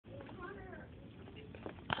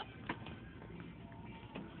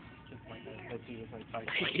see this like fight.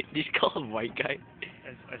 Did you call him white guy?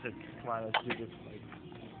 I said, come on, let's do this fight.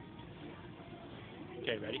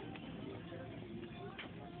 Okay, ready?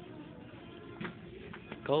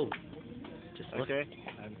 Go. Just look. Okay,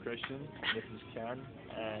 I'm Christian, this is Ken,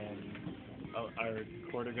 and our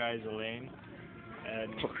quarter guy is Elaine.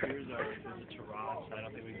 And here's our visit to Ross. I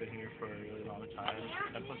don't think we've been here for a really long time.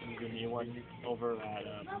 I'm supposed to be a new one over at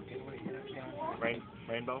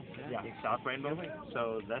Rainbow. Yeah, South Rainbow.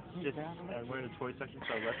 So that's just, and we're in the toy section,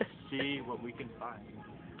 so let's see what we can find.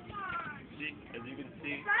 See, as you can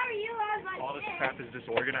see, all this crap is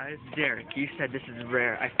disorganized. Derek, you said this is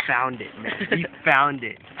rare. I found it, man. You found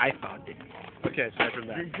it. I found it. Okay, aside from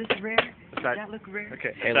that. Is this rare? Does that look rare?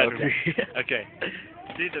 Okay, Hey, aside look. from that. Okay.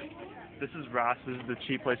 See, this is Ross. This is the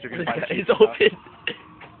cheap place you're going to find cheap It's stuff. open.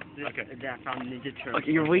 Okay. I found Ninja Turtles.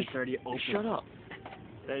 Okay, you're waiting. already open. Shut up.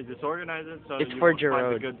 They disorganize it so It's you for won't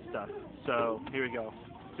find the Jerome. good stuff. So, here we go.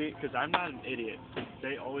 See, because I'm not an idiot.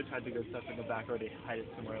 They always hide the good stuff in the back, or they hide it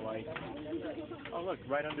somewhere like, oh look,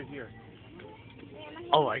 right under here.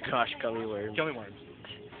 Oh my gosh, gummy worms. Gummy worms.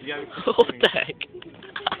 You gotta What the heck?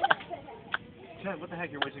 Ken, what the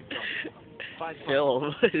heck you're wasting film? $5.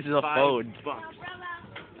 Film. This is a phone. $5.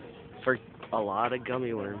 For a lot of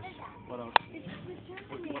gummy worms. What else?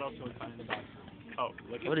 What else can we find in the back? Oh,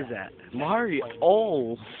 look at What is that. that? Mario.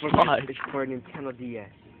 Oh, fuck. It's for Nintendo DS.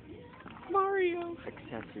 Mario.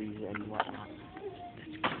 Accessories and whatnot.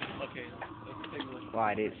 Okay, let's take a look. Wow,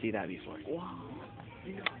 I didn't see that before. Wow.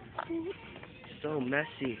 So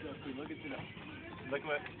messy. Look at that. Look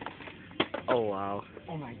what. Oh, wow.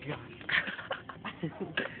 Oh my god.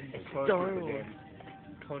 Cone Star Trooper Wars. game.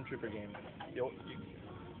 Cone Trooper game.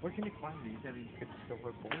 Where can you find these? I mean, it's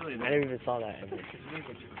silver bullet. Really, I never even saw that ever.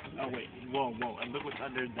 Oh wait, whoa, and look what's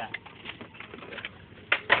under that.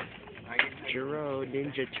 Jiro,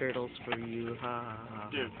 Ninja Turtles for you, ha ha.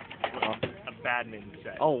 Dude, a badminton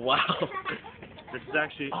set. Oh, wow. This is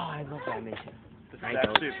actually, Oh, I love that mission. this is I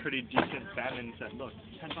actually don't. a pretty decent badminton set. Look,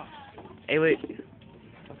 $10. Hey, wait.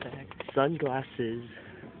 What the heck? Sunglasses.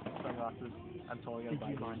 Sunglasses. I'm totally gonna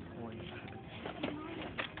buy Digimon these. coins.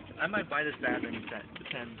 I might buy this badminton set.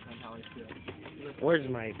 Depends on how I feel. Where's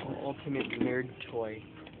my... Ultimate nerd toy.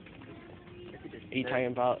 Are you talking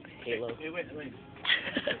about Halo? Wait.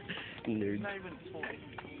 Nerd. It's not even a toy.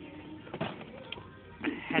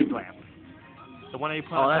 Headlamp. The one I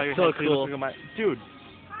put Oh, on that's your so head so you cool. look like my dude.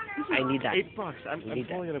 I need that. $8. I'm need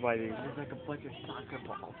totally gonna buy these. There's like a bunch of soccer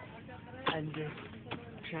balls. And this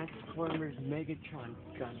Transformers Megatron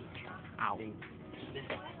gun. Ow. Thing. This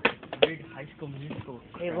weird High School Musical.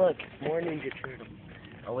 Hey, crap. look. More Ninja Turtles.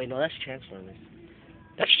 Oh, wait, no, that's Transformers.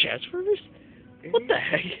 That's Transformers? What the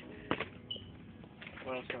heck?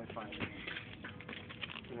 What else can I find?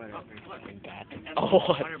 Bad. And Oh.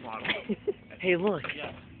 water bottle. Hey, look.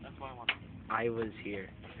 Yeah, that's what I want. I was here.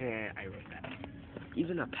 I wrote that.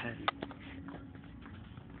 Even a pen.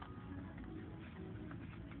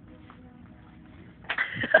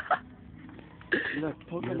 Look,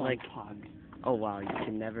 You're Pokemon like- Pog. Oh wow, you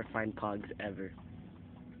can never find Pogs ever.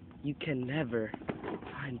 You can never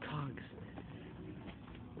find Pogs.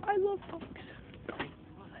 I love Pogs.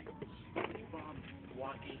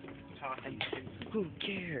 Walking, talking. Who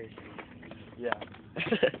cares? Yeah.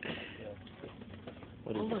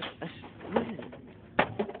 What is Oh look, this? what is it?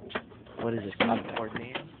 What is this? Board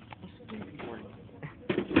name?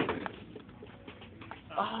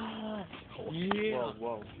 Ah, yeah.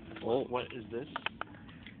 Whoa. Oh, What is this?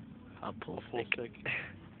 a pull A full stick. stick.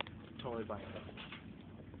 Totally buying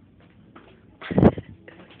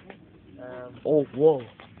that. Oh, whoa.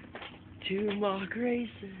 Two more races.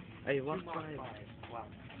 I walk by. Wow.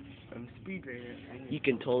 I'm Speed Racer. You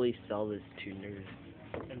can totally sell this to nerds.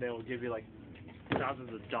 And they will give you like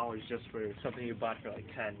thousands of dollars just for something you bought for like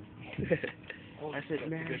 10. I said, That's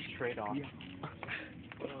man. a good trade-off. Yeah.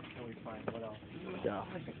 What else can we find? What else? Stuff.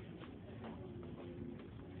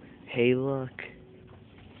 Hey, look.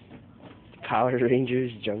 Power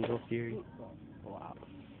Rangers Jungle Fury. Wow.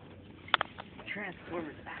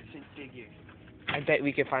 Transformers action figure. I bet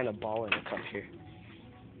we can find a ball in a cup here.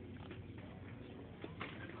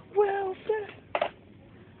 Well said.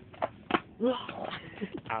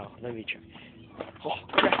 Ow, let me try. Oh,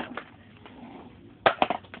 crap.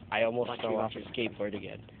 I almost fell off a skateboard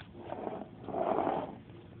again.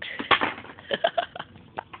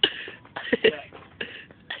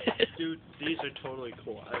 Dude, these are totally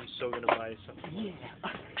cool. I'm so gonna buy some. Yeah.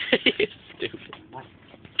 You're stupid.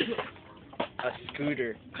 A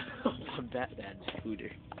scooter. A Batman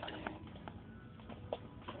scooter.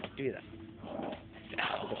 Give me that.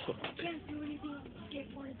 Ow. Can't do anything on the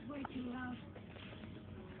skateboard, it's way too loud.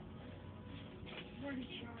 Pretty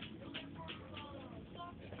sharp.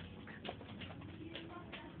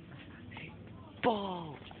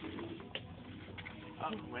 ball.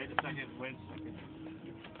 Oh, wait a second.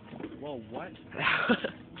 Whoa, what?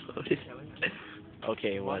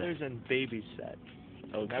 Okay, what? Mothers and baby set.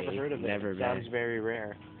 Okay, Never heard of it. never Sounds been. very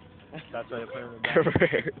rare. That's why I put it in the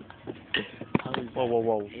back. How is Whoa, that? whoa,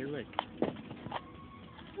 whoa. Hey, look.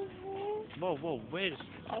 Whoa, wait.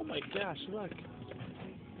 Oh my gosh, look.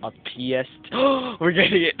 A PS. We're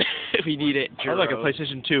getting it. We need it. Oh, like a Juro.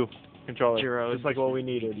 PlayStation 2 controller. Juro, Just like what we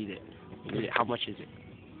needed. We need it. We need it. How much is it?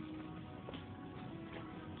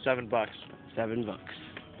 $7. $7.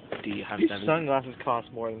 Do you have These 7? sunglasses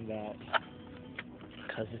cost more than that.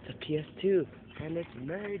 Because it's a PS2 and it's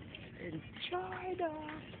made in China.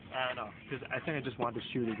 I don't know, because I think I just wanted to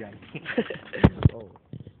shoot again. Oh.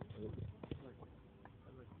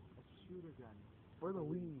 Shooter gun. For the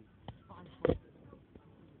Wii.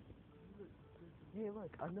 Hey,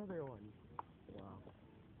 look, another one. Wow.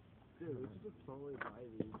 Dude, we should just totally buy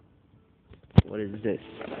these. What is this?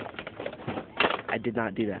 I did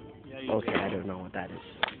not do that. Yeah, you Okay, I don't know what that is.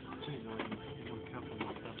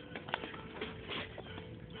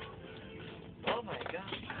 Oh my god.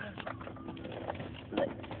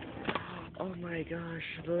 Oh my gosh,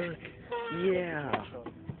 look. Yeah.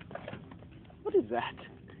 What is that?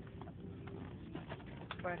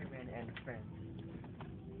 Spider-Man and Friends.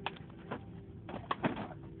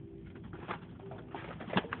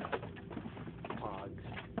 Pogs.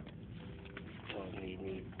 Don't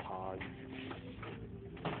need pogs.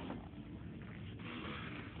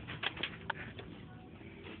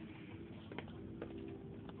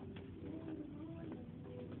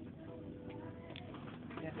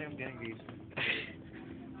 Yeah, I'm getting these.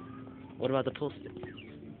 What about the pull stick?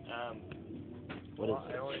 What is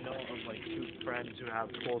I only know of like 2 friends who have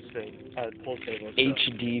pull tables.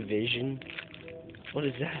 HD Vision? What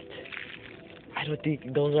is that? I don't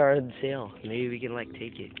think those are on sale. Maybe we can like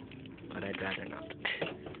take it, but I'd rather not.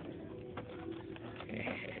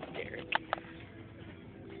 Derek.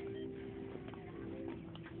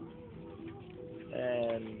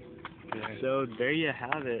 And so there you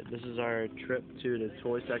have it. This is our trip to the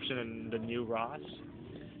toy section in the new Ross.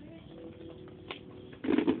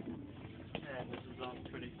 And this is all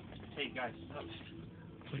pretty. Hey guys, stop.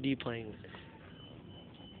 What are you playing with?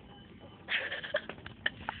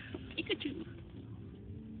 Pikachu.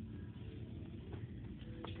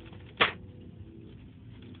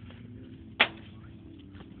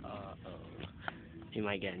 You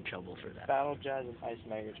might get in trouble for that. Battle Jazz and Ice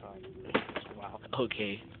Megatron. Wow.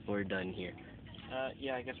 Okay, we're done here.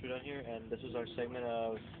 Yeah, I guess we're done here, and this is our segment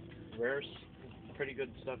of rare, pretty good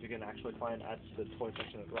stuff you can actually find at the toy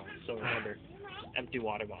section of Ross. So remember, empty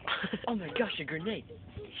water bottle. Oh my gosh, a grenade.